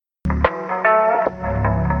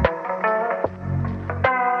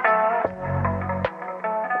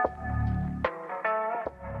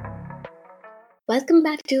Welcome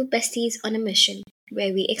back to Besties on a Mission,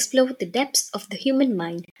 where we explore the depths of the human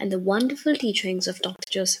mind and the wonderful teachings of Dr.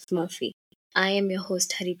 Joseph Murphy. I am your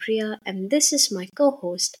host Haripriya, and this is my co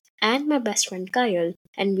host and my best friend Kyle,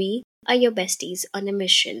 and we are your besties on a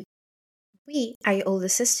mission. We are your older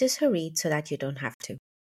sisters who read so that you don't have to.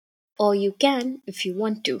 Or you can if you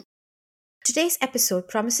want to. Today's episode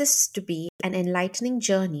promises to be an enlightening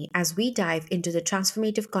journey as we dive into the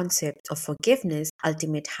transformative concepts of forgiveness,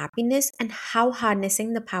 ultimate happiness, and how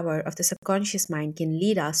harnessing the power of the subconscious mind can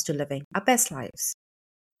lead us to living our best lives.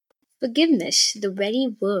 Forgiveness, the very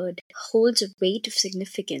word, holds a weight of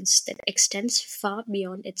significance that extends far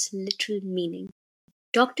beyond its literal meaning.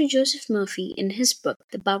 Dr. Joseph Murphy, in his book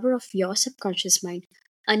The Power of Your Subconscious Mind,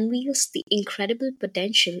 unveils the incredible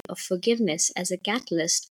potential of forgiveness as a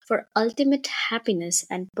catalyst for ultimate happiness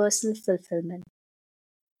and personal fulfillment.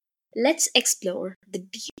 Let's explore the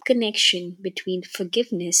deep connection between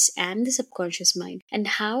forgiveness and the subconscious mind and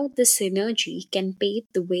how this synergy can pave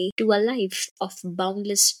the way to a life of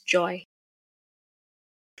boundless joy.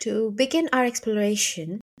 To begin our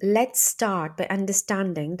exploration, let's start by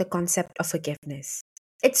understanding the concept of forgiveness.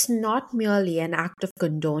 It's not merely an act of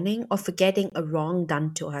condoning or forgetting a wrong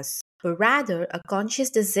done to us, but rather a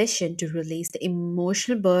conscious decision to release the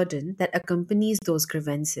emotional burden that accompanies those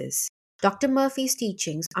grievances. Dr. Murphy's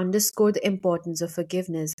teachings underscore the importance of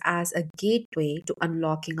forgiveness as a gateway to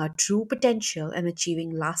unlocking our true potential and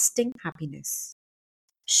achieving lasting happiness.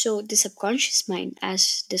 So, the subconscious mind,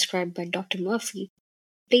 as described by Dr. Murphy,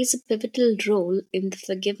 plays a pivotal role in the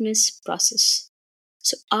forgiveness process.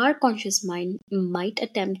 So, our conscious mind might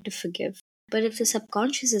attempt to forgive, but if the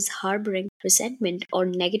subconscious is harboring resentment or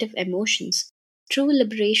negative emotions, true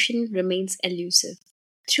liberation remains elusive.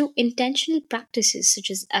 Through intentional practices such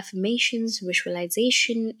as affirmations,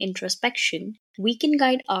 visualization, introspection, we can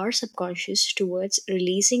guide our subconscious towards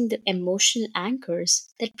releasing the emotional anchors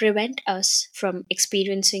that prevent us from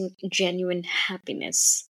experiencing genuine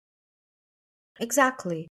happiness.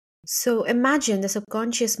 Exactly. So imagine the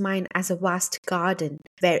subconscious mind as a vast garden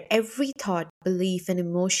where every thought, belief, and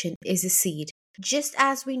emotion is a seed. Just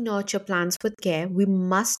as we nurture plants with care, we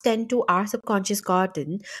must tend to our subconscious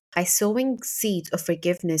garden by sowing seeds of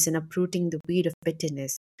forgiveness and uprooting the weed of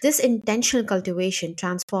bitterness. This intentional cultivation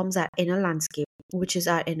transforms our inner landscape, which is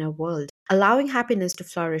our inner world, allowing happiness to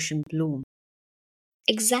flourish and bloom.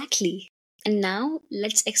 Exactly. And now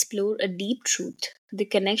let's explore a deep truth, the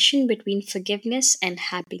connection between forgiveness and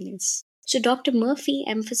happiness. So, Dr. Murphy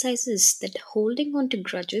emphasizes that holding on to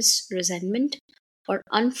grudges, resentment, or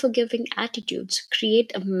unforgiving attitudes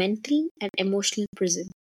create a mental and emotional prison.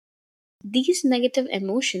 These negative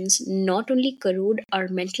emotions not only corrode our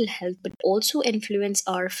mental health but also influence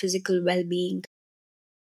our physical well being.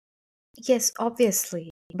 Yes,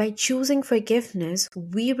 obviously. By choosing forgiveness,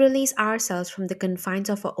 we release ourselves from the confines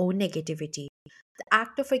of our own negativity. The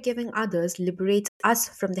act of forgiving others liberates us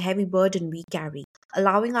from the heavy burden we carry,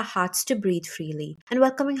 allowing our hearts to breathe freely and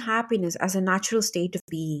welcoming happiness as a natural state of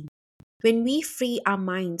being. When we free our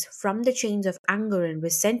minds from the chains of anger and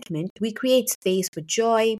resentment, we create space for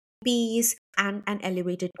joy, peace, and an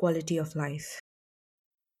elevated quality of life.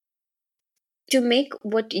 To make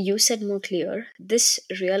what you said more clear, this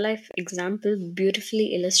real life example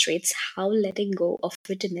beautifully illustrates how letting go of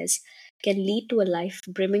bitterness can lead to a life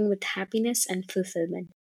brimming with happiness and fulfillment.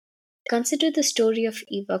 Consider the story of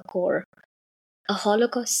Eva Kor, a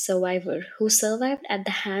Holocaust survivor who survived at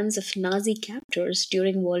the hands of Nazi captors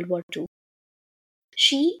during World War II.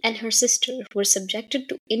 She and her sister were subjected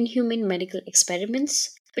to inhuman medical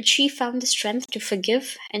experiments, but she found the strength to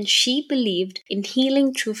forgive and she believed in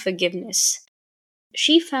healing through forgiveness.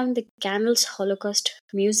 She found the Canals Holocaust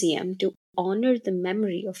Museum to honor the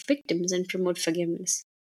memory of victims and promote forgiveness.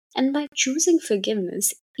 And by choosing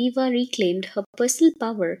forgiveness, Eva reclaimed her personal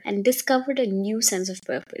power and discovered a new sense of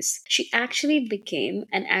purpose. She actually became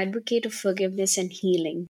an advocate of forgiveness and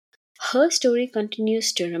healing. Her story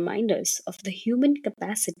continues to remind us of the human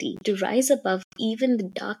capacity to rise above even the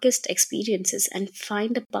darkest experiences and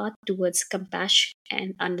find a path towards compassion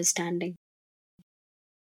and understanding.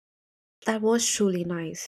 That was truly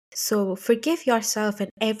nice. So, forgive yourself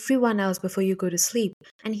and everyone else before you go to sleep,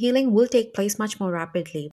 and healing will take place much more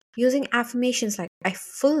rapidly. Using affirmations like, I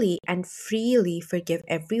fully and freely forgive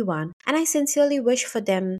everyone, and I sincerely wish for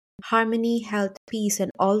them harmony, health, peace,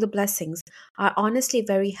 and all the blessings are honestly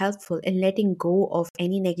very helpful in letting go of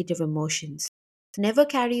any negative emotions. Never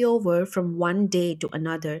carry over from one day to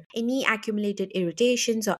another any accumulated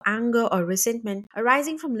irritations or anger or resentment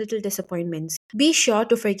arising from little disappointments. Be sure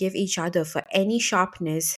to forgive each other for any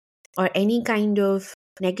sharpness or any kind of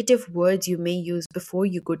negative words you may use before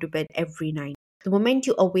you go to bed every night. The moment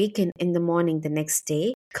you awaken in the morning the next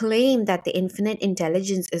day, claim that the infinite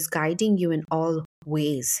intelligence is guiding you in all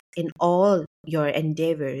ways, in all your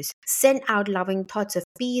endeavors. Send out loving thoughts of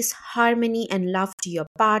peace, harmony, and love to your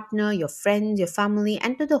partner, your friends, your family,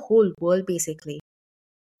 and to the whole world, basically.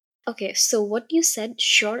 Okay, so what you said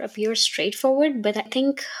sure appears straightforward, but I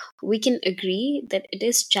think we can agree that it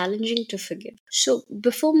is challenging to forgive. So,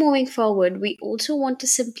 before moving forward, we also want to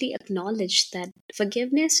simply acknowledge that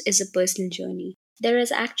forgiveness is a personal journey. There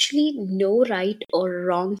is actually no right or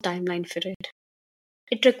wrong timeline for it.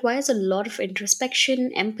 It requires a lot of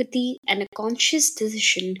introspection, empathy, and a conscious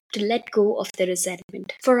decision to let go of the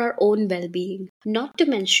resentment for our own well being. Not to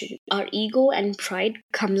mention, our ego and pride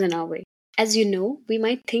comes in our way. As you know, we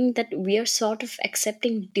might think that we are sort of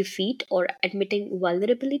accepting defeat or admitting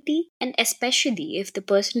vulnerability, and especially if the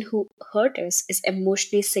person who hurt us is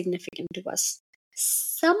emotionally significant to us.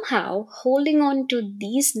 Somehow, holding on to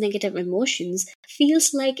these negative emotions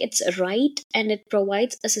feels like it's right and it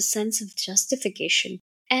provides us a sense of justification.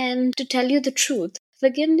 And to tell you the truth,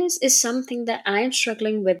 forgiveness is something that I'm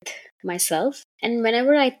struggling with myself. And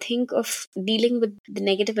whenever I think of dealing with the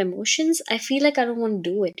negative emotions, I feel like I don't want to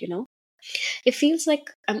do it. It feels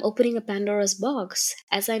like I'm opening a Pandora's box,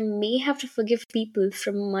 as I may have to forgive people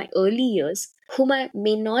from my early years whom I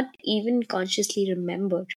may not even consciously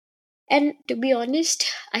remember. And to be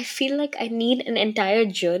honest, I feel like I need an entire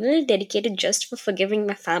journal dedicated just for forgiving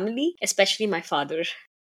my family, especially my father.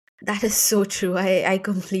 That is so true. I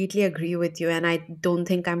completely agree with you, and I don't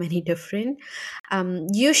think I'm any different.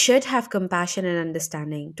 You should have compassion and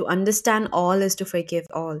understanding. To understand all is to forgive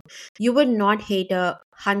all. You would not hate a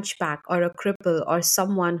hunchback or a cripple or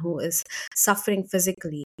someone who is suffering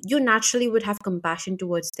physically. You naturally would have compassion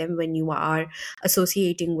towards them when you are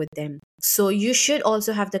associating with them. So, you should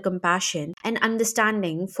also have the compassion and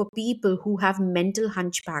understanding for people who have mental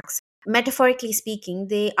hunchbacks. Metaphorically speaking,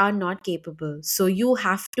 they are not capable. So you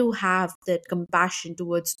have to have that compassion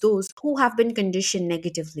towards those who have been conditioned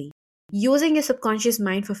negatively. Using your subconscious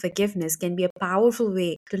mind for forgiveness can be a powerful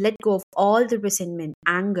way to let go of all the resentment,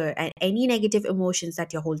 anger, and any negative emotions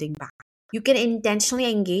that you're holding back. You can intentionally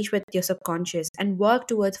engage with your subconscious and work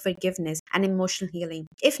towards forgiveness and emotional healing.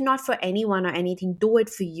 If not for anyone or anything, do it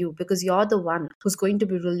for you, because you're the one who's going to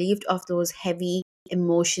be relieved of those heavy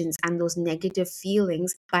emotions and those negative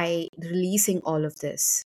feelings by releasing all of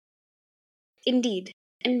this. Indeed.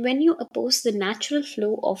 And when you oppose the natural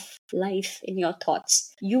flow of life in your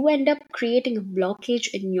thoughts, you end up creating a blockage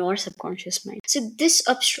in your subconscious mind. So, this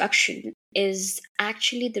obstruction is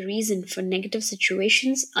actually the reason for negative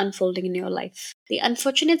situations unfolding in your life. The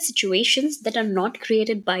unfortunate situations that are not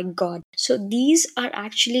created by God. So, these are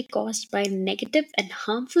actually caused by negative and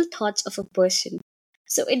harmful thoughts of a person.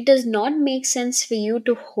 So, it does not make sense for you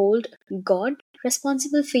to hold God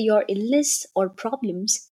responsible for your illness or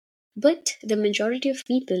problems, but the majority of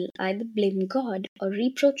people either blame God or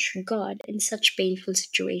reproach God in such painful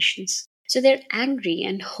situations. So they're angry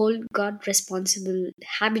and hold God responsible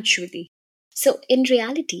habitually. So, in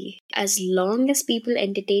reality, as long as people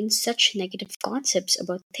entertain such negative concepts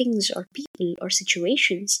about things or people or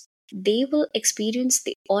situations, they will experience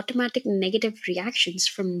the automatic negative reactions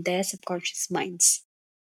from their subconscious minds.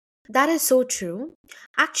 That is so true.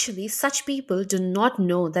 Actually, such people do not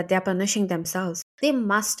know that they are punishing themselves. They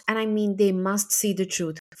must, and I mean they must, see the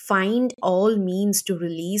truth. Find all means to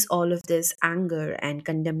release all of this anger and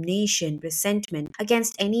condemnation, resentment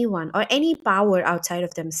against anyone or any power outside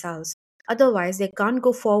of themselves. Otherwise, they can't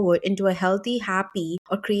go forward into a healthy, happy,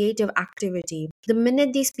 or creative activity. The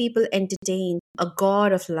minute these people entertain a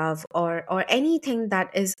god of love, or anything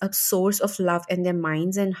that is a source of love in their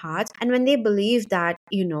minds and hearts, and when they believe that,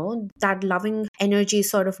 that loving energy is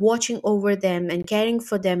sort of watching over them and caring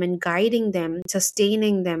for them and guiding them,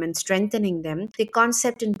 sustaining them and strengthening them, the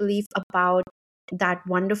concept and belief about that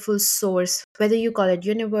wonderful source, whether you call it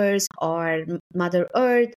universe or mother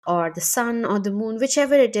earth or the sun or the moon,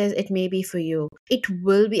 whichever it is, it may be for you, it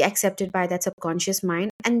will be accepted by that subconscious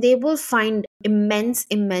mind, and they will find immense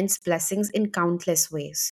blessings in countless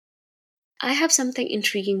ways. I have something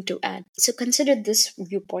intriguing to add. So consider this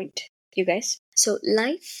viewpoint, you guys. So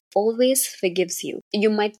life always forgives you. You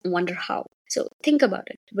might wonder how. So think about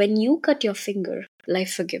it. When you cut your finger,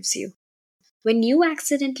 life forgives you. When you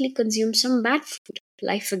accidentally consume some bad food,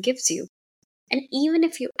 life forgives you. And even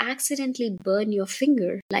if you accidentally burn your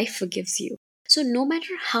finger, life forgives you. So, no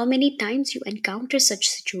matter how many times you encounter such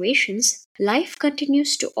situations, life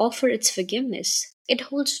continues to offer its forgiveness. It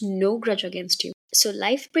holds no grudge against you. So,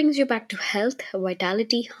 life brings you back to health,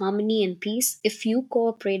 vitality, harmony, and peace if you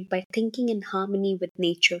cooperate by thinking in harmony with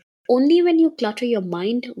nature. Only when you clutter your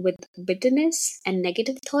mind with bitterness and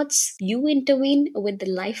negative thoughts, you intervene with the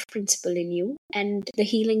life principle in you, and the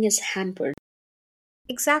healing is hampered.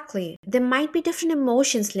 Exactly. There might be different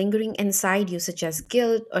emotions lingering inside you, such as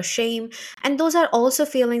guilt or shame, and those are also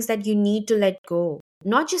feelings that you need to let go.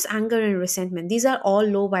 Not just anger and resentment, these are all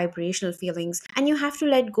low vibrational feelings, and you have to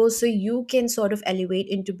let go so you can sort of elevate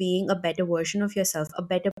into being a better version of yourself, a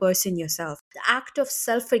better person yourself. The act of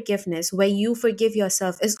self forgiveness, where you forgive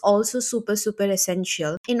yourself, is also super, super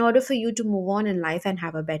essential in order for you to move on in life and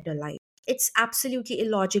have a better life. It's absolutely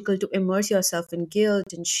illogical to immerse yourself in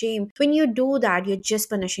guilt and shame. When you do that, you're just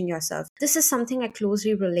punishing yourself. This is something I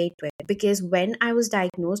closely relate with because when I was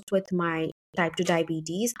diagnosed with my type 2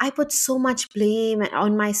 diabetes, I put so much blame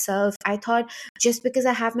on myself. I thought just because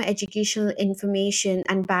I have my educational information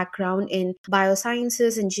and background in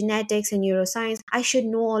biosciences and genetics and neuroscience, I should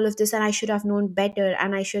know all of this and I should have known better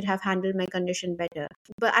and I should have handled my condition better.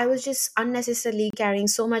 But I was just unnecessarily carrying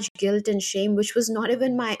so much guilt and shame, which was not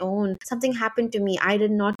even my own. Something happened to me. I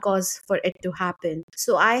did not cause for it to happen.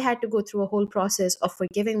 So I had to go through a whole process of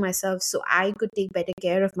forgiving myself so I could take better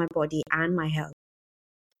care of my body and my health.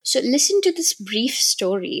 So, listen to this brief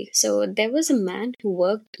story. So, there was a man who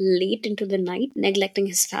worked late into the night, neglecting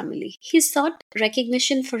his family. He sought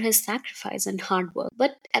recognition for his sacrifice and hard work,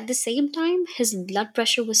 but at the same time, his blood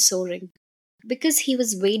pressure was soaring because he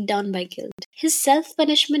was weighed down by guilt. His self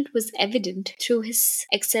punishment was evident through his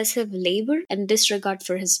excessive labor and disregard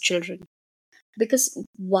for his children. Because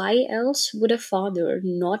why else would a father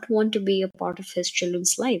not want to be a part of his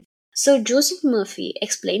children's life? So Joseph Murphy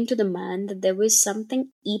explained to the man that there was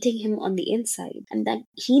something eating him on the inside and that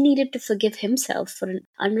he needed to forgive himself for an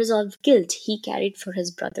unresolved guilt he carried for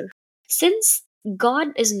his brother. Since God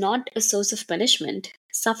is not a source of punishment,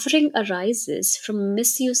 suffering arises from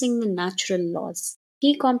misusing the natural laws.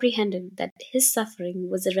 He comprehended that his suffering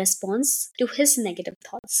was a response to his negative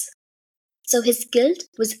thoughts. So his guilt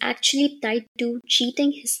was actually tied to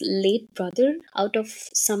cheating his late brother out of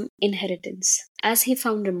some inheritance. As he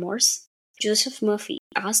found remorse, Joseph Murphy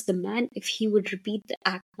asked the man if he would repeat the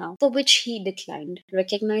act now, for which he declined,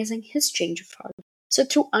 recognizing his change of heart. So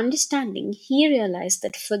through understanding, he realized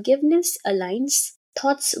that forgiveness aligns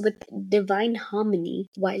thoughts with divine harmony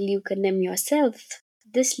while you condemn yourself.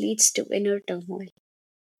 This leads to inner turmoil.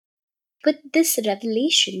 With this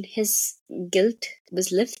revelation, his guilt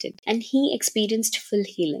was lifted and he experienced full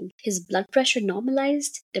healing. His blood pressure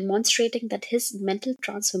normalized, demonstrating that his mental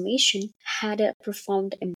transformation had a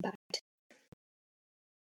profound impact.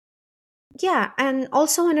 Yeah, and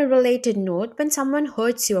also on a related note, when someone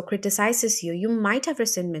hurts you or criticizes you, you might have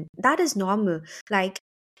resentment. That is normal. Like,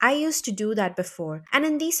 I used to do that before. And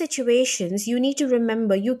in these situations, you need to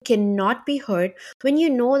remember you cannot be hurt when you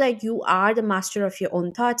know that you are the master of your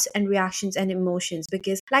own thoughts and reactions and emotions.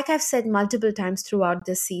 Because, like I've said multiple times throughout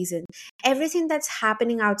this season, everything that's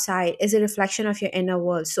happening outside is a reflection of your inner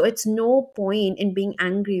world. So, it's no point in being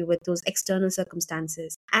angry with those external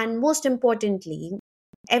circumstances. And most importantly,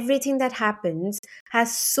 everything that happens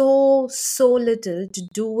has so little to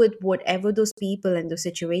do with whatever those people and the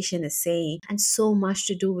situation is saying and so much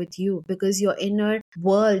to do with you because your inner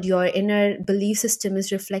world, your inner belief system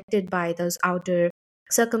is reflected by those outer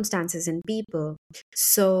circumstances and people.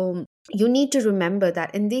 So you need to remember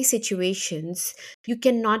that in these situations you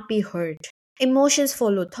cannot be hurt. Emotions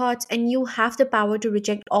follow thoughts, and you have the power to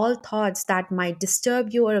reject all thoughts that might disturb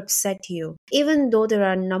you or upset you. Even though there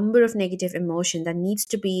are a number of negative emotions that needs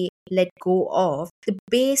to be let go of, the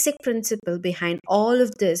basic principle behind all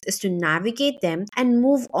of this is to navigate them and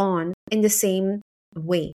move on in the same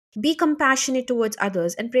way. Be compassionate towards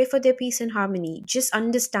others and pray for their peace and harmony. Just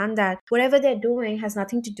understand that whatever they're doing has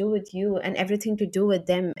nothing to do with you and everything to do with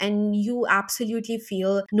them. And you absolutely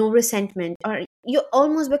feel no resentment or you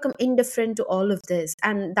almost become indifferent to all of this.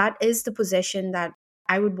 And that is the possession that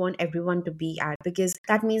I would want everyone to be at because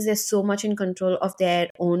that means they're so much in control of their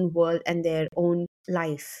own world and their own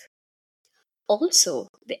life. Also,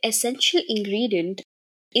 the essential ingredient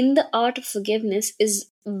in the art of forgiveness is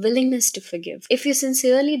willingness to forgive. If you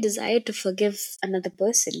sincerely desire to forgive another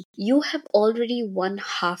person, you have already won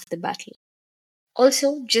half the battle.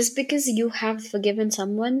 Also, just because you have forgiven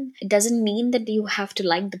someone, it doesn't mean that you have to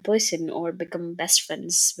like the person or become best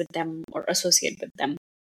friends with them or associate with them.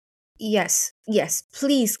 Yes, yes,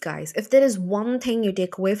 please, guys. If there is one thing you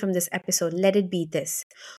take away from this episode, let it be this.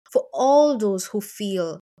 For all those who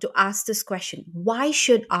feel to ask this question, why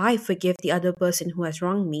should I forgive the other person who has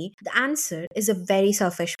wronged me? The answer is a very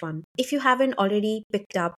selfish one. If you haven't already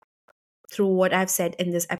picked up through what I've said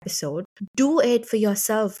in this episode, do it for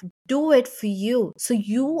yourself. Do it for you. So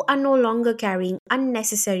you are no longer carrying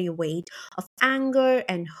unnecessary weight of anger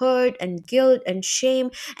and hurt and guilt and shame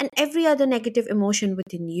and every other negative emotion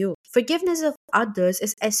within you. Forgiveness of others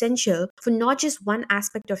is essential for not just one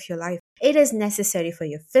aspect of your life. It is necessary for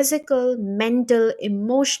your physical, mental,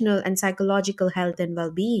 emotional, and psychological health and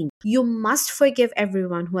well being. You must forgive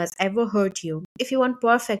everyone who has ever hurt you if you want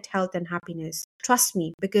perfect health and happiness. Trust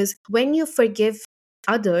me, because when you forgive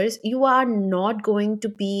others, you are not going to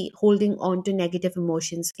be holding on to negative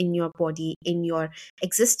emotions in your body, in your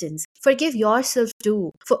existence. Forgive yourself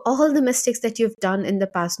too for all the mistakes that you've done in the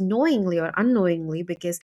past, knowingly or unknowingly,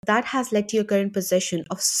 because that has led to your current position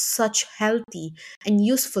of such healthy and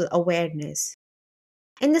useful awareness.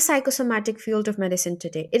 In the psychosomatic field of medicine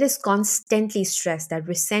today, it is constantly stressed that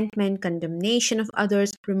resentment, condemnation of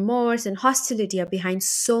others, remorse, and hostility are behind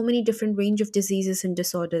so many different range of diseases and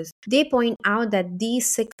disorders. They point out that these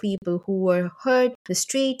sick people who were hurt,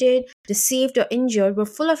 mistreated, deceived, or injured were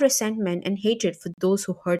full of resentment and hatred for those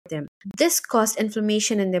who hurt them. This caused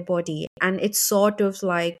inflammation in their body, and it sort of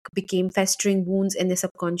like became festering wounds in their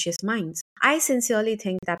subconscious minds. I sincerely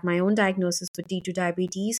think that my own diagnosis for T2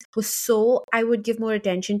 diabetes was so I would give more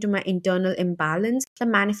attention to my internal imbalance that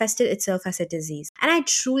manifested itself as a disease. And I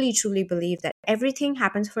truly, truly believe that everything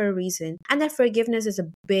happens for a reason and that forgiveness is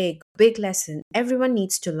a big, big lesson everyone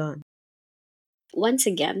needs to learn. Once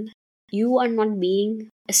again, you are not being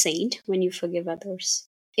a saint when you forgive others.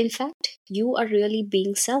 In fact, you are really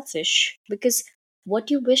being selfish because what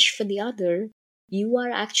you wish for the other, you are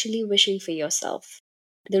actually wishing for yourself.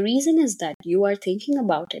 The reason is that you are thinking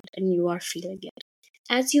about it and you are feeling it.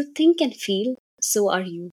 As you think and feel, so are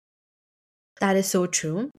you. That is so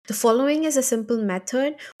true. The following is a simple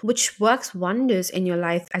method which works wonders in your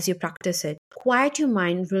life as you practice it. Quiet your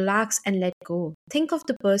mind, relax, and let go. Think of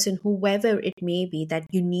the person, whoever it may be, that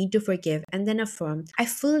you need to forgive, and then affirm, I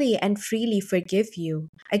fully and freely forgive you.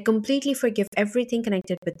 I completely forgive everything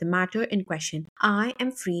connected with the matter in question. I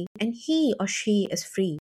am free, and he or she is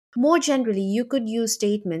free. More generally, you could use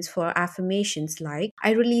statements for affirmations like,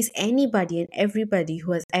 I release anybody and everybody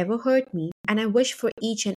who has ever hurt me, and I wish for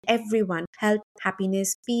each and everyone health,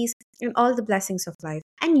 happiness, peace, and all the blessings of life.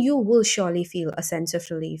 And you will surely feel a sense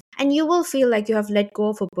of relief. And you will feel like you have let go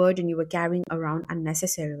of a burden you were carrying around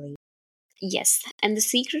unnecessarily. Yes, and the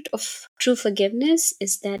secret of true forgiveness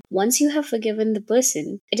is that once you have forgiven the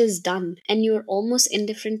person, it is done and you're almost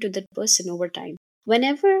indifferent to that person over time.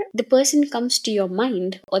 Whenever the person comes to your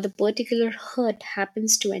mind or the particular hurt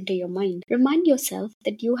happens to enter your mind, remind yourself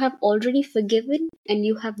that you have already forgiven and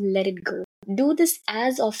you have let it go. Do this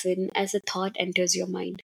as often as a thought enters your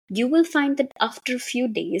mind. You will find that after a few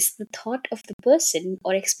days, the thought of the person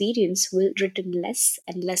or experience will return less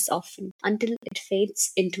and less often until it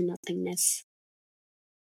fades into nothingness.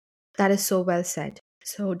 That is so well said.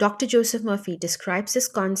 So, Dr. Joseph Murphy describes this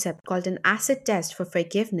concept called an acid test for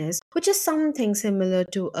forgiveness, which is something similar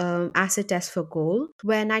to an acid test for gold,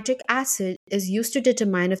 where nitric acid is used to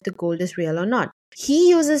determine if the gold is real or not. He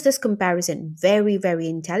uses this comparison very, very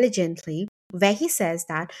intelligently, where he says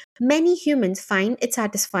that many humans find it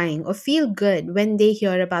satisfying or feel good when they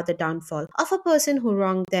hear about the downfall of a person who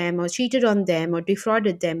wronged them or cheated on them or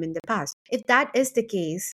defrauded them in the past. If that is the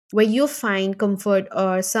case, where you find comfort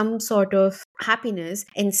or some sort of happiness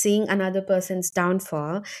in seeing another person's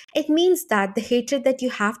downfall, it means that the hatred that you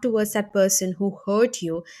have towards that person who hurt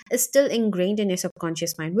you is still ingrained in your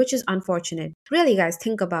subconscious mind, which is unfortunate. Really, guys,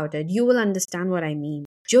 think about it. You will understand what I mean.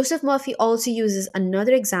 Joseph Murphy also uses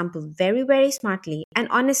another example very, very smartly, and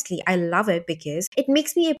honestly, I love it because it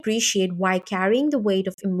makes me appreciate why carrying the weight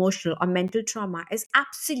of emotional or mental trauma is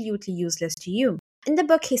absolutely useless to you. In the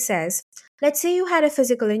book, he says, let's say you had a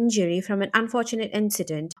physical injury from an unfortunate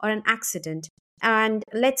incident or an accident, and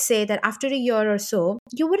let's say that after a year or so,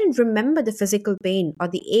 you wouldn't remember the physical pain or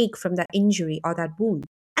the ache from that injury or that wound.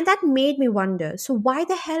 And that made me wonder, so why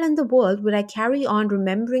the hell in the world would I carry on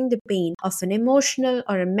remembering the pain of an emotional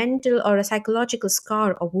or a mental or a psychological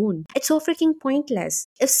scar or wound? It's so freaking pointless.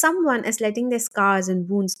 If someone is letting their scars and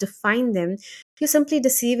wounds define them, you're simply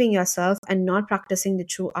deceiving yourself and not practicing the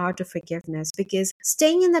true art of forgiveness, because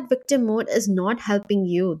staying in that victim mode is not helping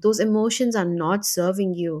you. Those emotions are not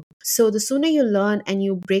serving you. So the sooner you learn and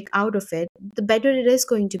you break out of it, the better it is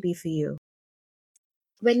going to be for you.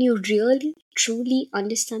 When you really truly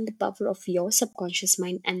understand the power of your subconscious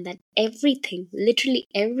mind and that everything, literally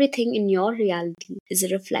everything in your reality is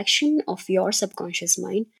a reflection of your subconscious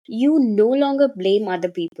mind, you no longer blame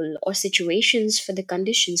other people or situations for the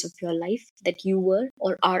conditions of your life that you were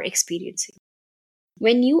or are experiencing.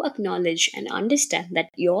 When you acknowledge and understand that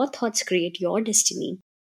your thoughts create your destiny,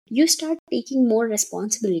 You start taking more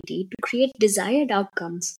responsibility to create desired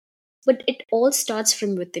outcomes. But it all starts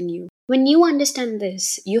from within you. When you understand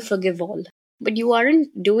this, you forgive all. But you aren't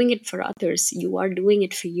doing it for others, you are doing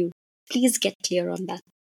it for you. Please get clear on that.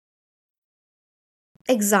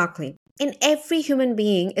 Exactly. In every human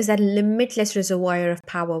being is that limitless reservoir of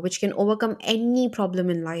power which can overcome any problem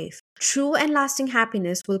in life. True and lasting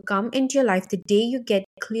happiness will come into your life the day you get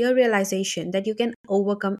clear realization that you can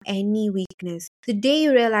overcome any weakness. The day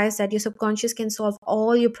you realize that your subconscious can solve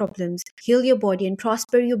all your problems, heal your body, and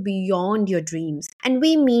prosper you beyond your dreams. And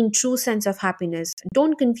we mean true sense of happiness.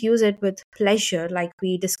 Don't confuse it with pleasure like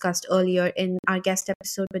we discussed earlier in our guest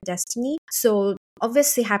episode with Destiny. So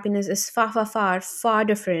obviously, happiness is far, far, far, far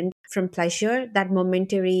different from pleasure, that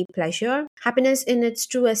momentary pleasure. Happiness, in its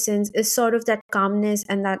true essence, is sort of that calmness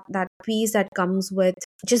and that peace that comes with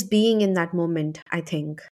just being in that moment, I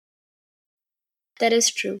think. That is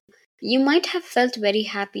true. You might have felt very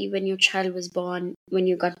happy when your child was born, when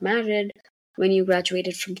you got married, when you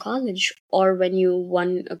graduated from college, or when you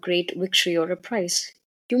won a great victory or a prize.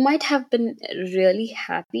 You might have been really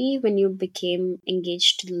happy when you became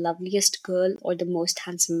engaged to the loveliest girl or the most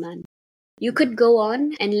handsome man. You could go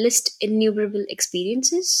on and list innumerable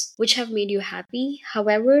experiences which have made you happy.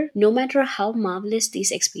 However, no matter how marvelous these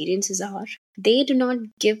experiences are, they do not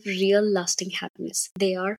give real lasting happiness.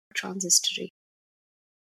 They are transitory.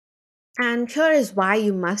 And here is why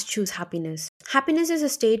you must choose happiness. Happiness is a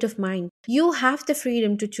state of mind. You have the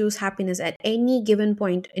freedom to choose happiness at any given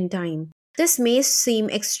point in time. This may seem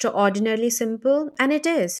extraordinarily simple, and it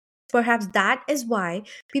is. Perhaps that is why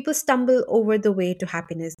people stumble over the way to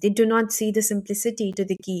happiness. They do not see the simplicity to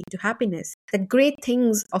the key to happiness. That great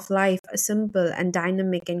things of life are simple and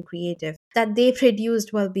dynamic and creative. That they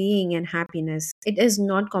produced well being and happiness. It is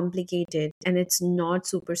not complicated and it's not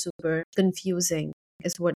super, super confusing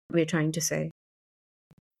is what we're trying to say.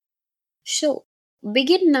 So,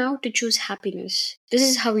 begin now to choose happiness. This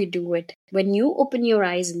is how you do it. When you open your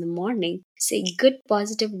eyes in the morning, say good,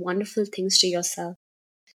 positive, wonderful things to yourself.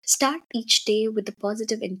 Start each day with a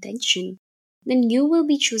positive intention. Then you will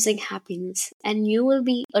be choosing happiness and you will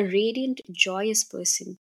be a radiant, joyous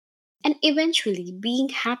person. And eventually, being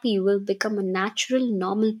happy will become a natural,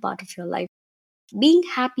 normal part of your life. Being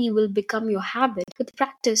happy will become your habit. With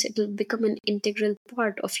practice, it will become an integral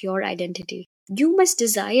part of your identity. You must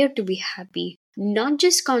desire to be happy, not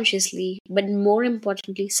just consciously, but more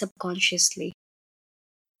importantly, subconsciously.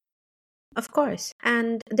 Of course.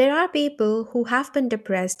 And there are people who have been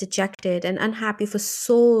depressed, dejected, and unhappy for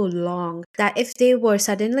so long that if they were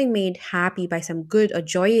suddenly made happy by some good or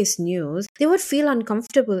joyous news, they would feel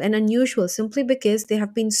uncomfortable and unusual simply because they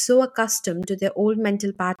have been so accustomed to their old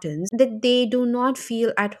mental patterns that they do not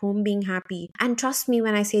feel at home being happy. And trust me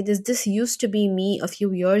when I say this, this used to be me a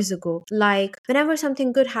few years ago. Like, whenever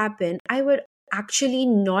something good happened, I would actually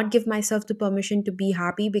not give myself the permission to be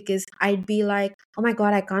happy because I'd be like, oh my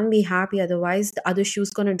god, I can't be happy, otherwise the other shoe's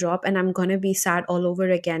gonna drop and I'm gonna be sad all over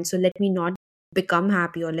again, so let me not become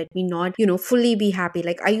happy, or let me not fully be happy.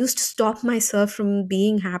 Like, I used to stop myself from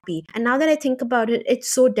being happy, and now that I think about it, it's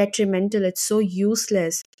so detrimental, it's so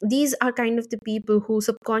useless. These are kind of the people who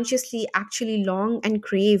subconsciously actually long and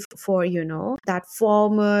crave for that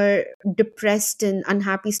former depressed and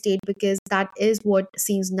unhappy state, because that is what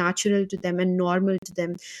seems natural to them and normal to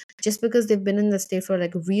them, just because they've been in the state for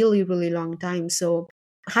like a really really long time. So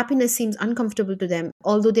happiness seems uncomfortable to them,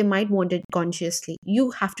 although they might want it consciously.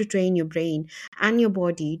 You have to train your brain and your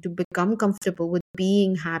body to become comfortable with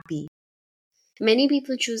being happy. Many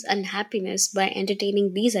people choose unhappiness by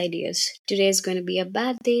entertaining these ideas. Today is going to be a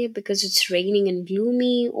bad day because it's raining and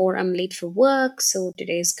gloomy, or I'm late for work, so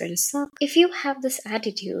today is going to suck. If you have this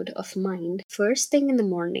attitude of mind, first thing in the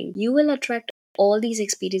morning, you will attract all these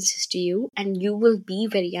experiences to you and you will be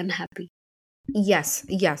very unhappy. Yes,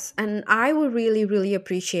 yes. And I would really, really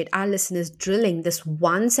appreciate our listeners drilling this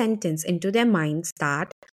one sentence into their minds,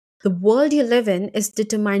 that the world you live in is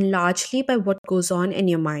determined largely by what goes on in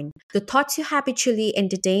your mind. The thoughts you habitually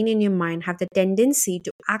entertain in your mind have the tendency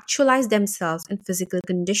to actualize themselves in physical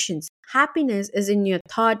conditions. Happiness is in your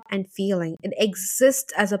thought and feeling, it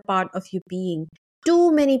exists as a part of your being.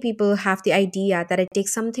 Too many people have the idea that it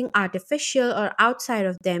takes something artificial or outside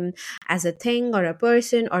of them, as a thing or a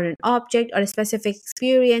person or an object or a specific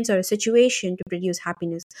experience or a situation, to produce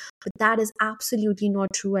happiness. But that is absolutely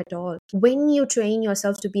not true at all. When you train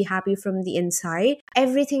yourself to be happy from the inside,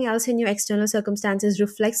 everything else in your external circumstances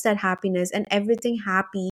reflects that happiness, and everything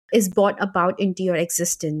happy is brought about into your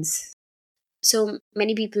existence. So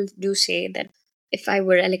many people do say that if I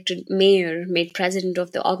were elected mayor, made president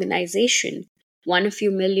of the organization, won a few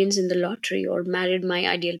millions in the lottery, or married my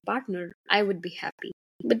ideal partner, I would be happy.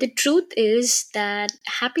 But the truth is that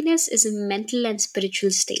happiness is a mental and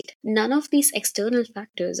spiritual state. None of these external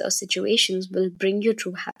factors or situations will bring you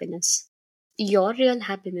true happiness. Your real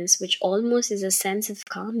happiness, which almost is a sense of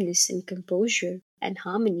calmness and composure and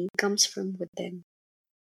harmony, comes from within.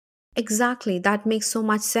 Exactly, that makes so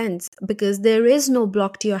much sense because there is no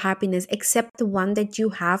block to your happiness except the one that you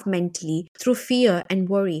have mentally through fear and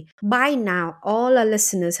worry. By now, all our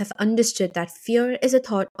listeners have understood that fear is a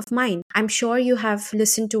thought of mind. I'm sure you have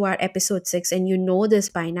listened to our episode 6 and you know this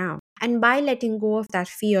by now. And by letting go of that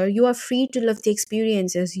fear, you are free to live the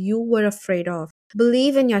experiences you were afraid of.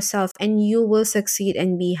 Believe in yourself and you will succeed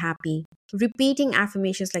and be happy. Repeating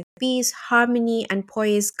affirmations like peace, harmony, and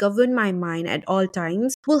poise govern my mind at all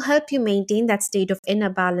times will help you maintain that state of inner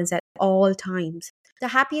balance at all times. The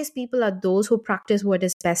happiest people are those who practice what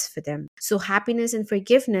is best for them. So, happiness and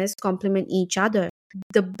forgiveness complement each other.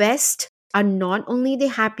 The best are not only the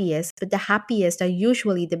happiest, but the happiest are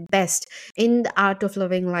usually the best in the art of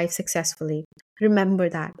living life successfully. Remember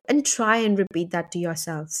that and try and repeat that to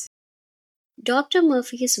yourselves. Dr.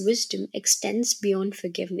 Murphy's wisdom extends beyond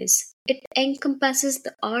forgiveness. It encompasses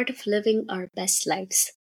the art of living our best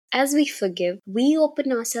lives. As we forgive, we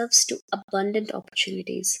open ourselves to abundant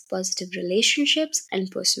opportunities, positive relationships,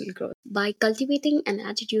 and personal growth. By cultivating an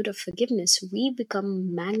attitude of forgiveness, we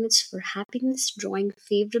become magnets for happiness, drawing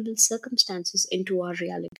favorable circumstances into our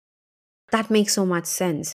reality. That makes so much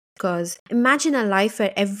sense. Because imagine a life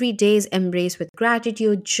where every day is embraced with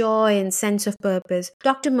gratitude, joy, and sense of purpose.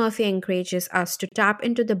 Dr. Murphy encourages us to tap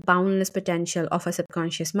into the boundless potential of our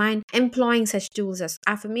subconscious mind, employing such tools as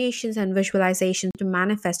affirmations and visualization to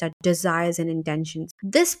manifest our desires and intentions.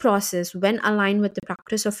 This process, when aligned with the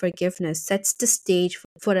practice of forgiveness, sets the stage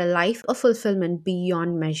for a life of fulfillment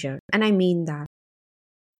beyond measure. And I mean that.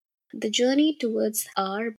 The journey towards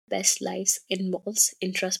our best lives involves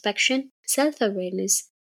introspection, self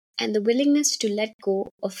awareness, and the willingness to let go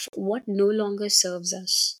of what no longer serves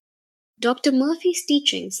us. Dr. Murphy's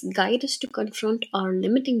teachings guide us to confront our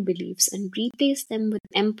limiting beliefs and replace them with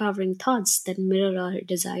empowering thoughts that mirror our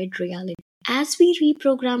desired reality. As we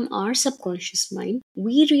reprogram our subconscious mind,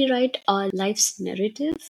 we rewrite our life's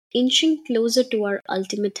narrative, inching closer to our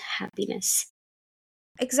ultimate happiness.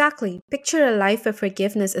 Exactly. Picture a life where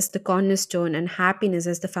forgiveness is the cornerstone and happiness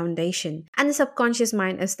is the foundation, and the subconscious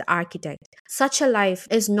mind is the architect. Such a life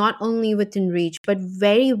is not only within reach, but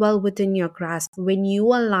very well within your grasp when you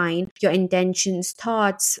align your intentions,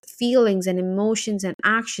 thoughts, feelings, and emotions and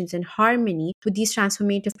actions in harmony with these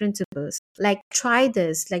transformative principles.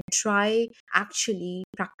 Try actually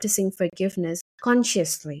practicing forgiveness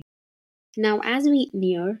consciously. Now, as we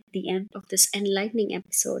near the end of this enlightening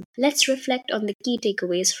episode, let's reflect on the key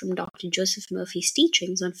takeaways from Dr. Joseph Murphy's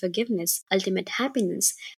teachings on forgiveness, ultimate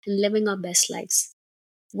happiness, and living our best lives.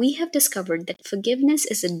 We have discovered that forgiveness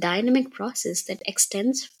is a dynamic process that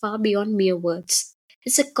extends far beyond mere words.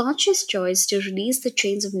 It's a conscious choice to release the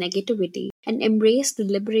chains of negativity and embrace the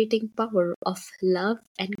liberating power of love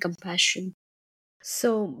and compassion.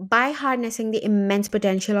 So, by harnessing the immense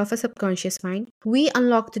potential of a subconscious mind, we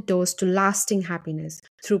unlock the doors to lasting happiness.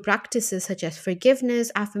 Through practices such as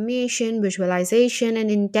forgiveness, affirmation, visualization,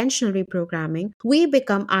 and intentional reprogramming, we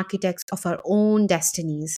become architects of our own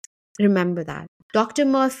destinies. Remember that. Dr.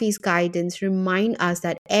 Murphy's guidance remind us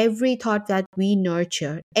that every thought that we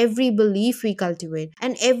nurture, every belief we cultivate,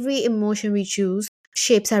 and every emotion we choose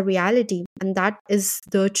shapes our reality, and that is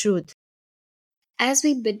the truth. As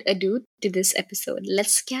we bid adieu to this episode,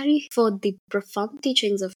 let's carry forth the profound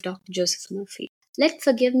teachings of Dr. Joseph Murphy. Let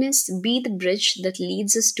forgiveness be the bridge that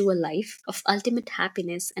leads us to a life of ultimate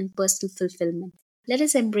happiness and personal fulfillment. Let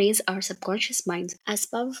us embrace our subconscious minds as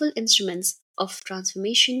powerful instruments of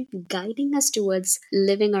transformation, guiding us towards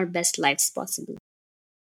living our best lives possible.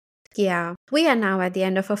 Yeah, we are now at the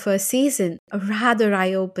end of our first season, a rather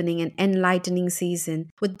eye opening and enlightening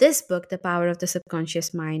season, with this book, The Power of the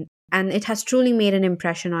Subconscious Mind. And it has truly made an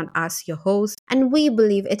impression on us, your host, and we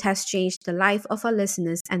believe it has changed the life of our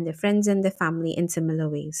listeners and their friends and their family in similar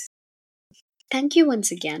ways. Thank you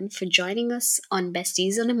once again for joining us on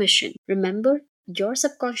Besties on a Mission. Remember, your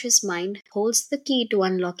subconscious mind holds the key to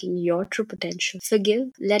unlocking your true potential.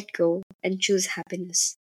 Forgive, let go, and choose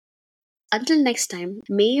happiness. Until next time,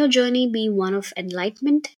 may your journey be one of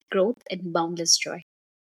enlightenment, growth, and boundless joy.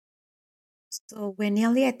 So we're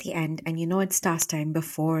nearly at the end, and you know it's task time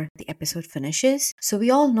before the episode finishes. So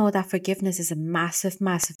we all know that forgiveness is a massive,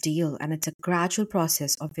 massive deal, and it's a gradual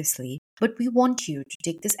process, obviously. But we want you to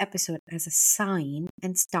take this episode as a sign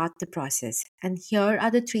and start the process. And here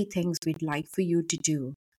are the three things we'd like for you to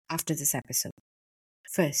do after this episode.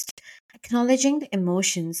 First, acknowledging the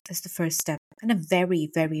emotions is the first step and a very,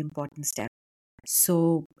 very important step.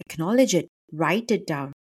 So acknowledge it, write it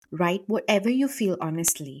down, write whatever you feel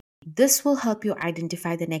honestly. This will help you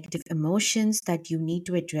identify the negative emotions that you need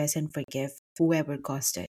to address and forgive whoever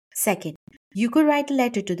caused it. Second, you could write a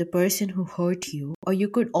letter to the person who hurt you, or you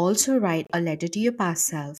could also write a letter to your past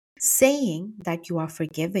self saying that you are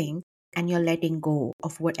forgiving and you're letting go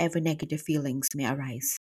of whatever negative feelings may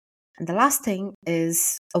arise. And the last thing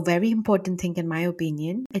is a very important thing, in my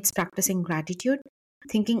opinion. It's practicing gratitude,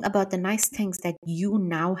 thinking about the nice things that you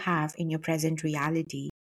now have in your present reality.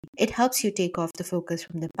 It helps you take off the focus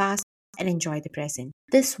from the past and enjoy the present.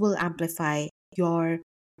 This will amplify your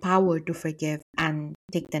power to forgive and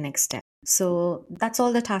take the next step. So that's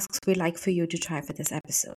all the tasks we'd like for you to try for this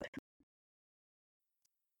episode.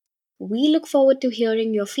 We look forward to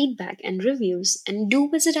hearing your feedback and reviews, and do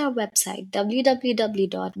visit our website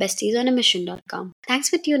www.bestiesonamission.com. Thanks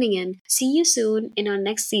for tuning in. See you soon in our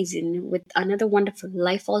next season with another wonderful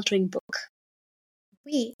life altering book.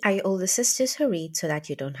 We are your older sisters who read so that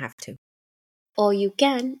you don't have to. Or you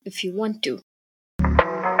can if you want to.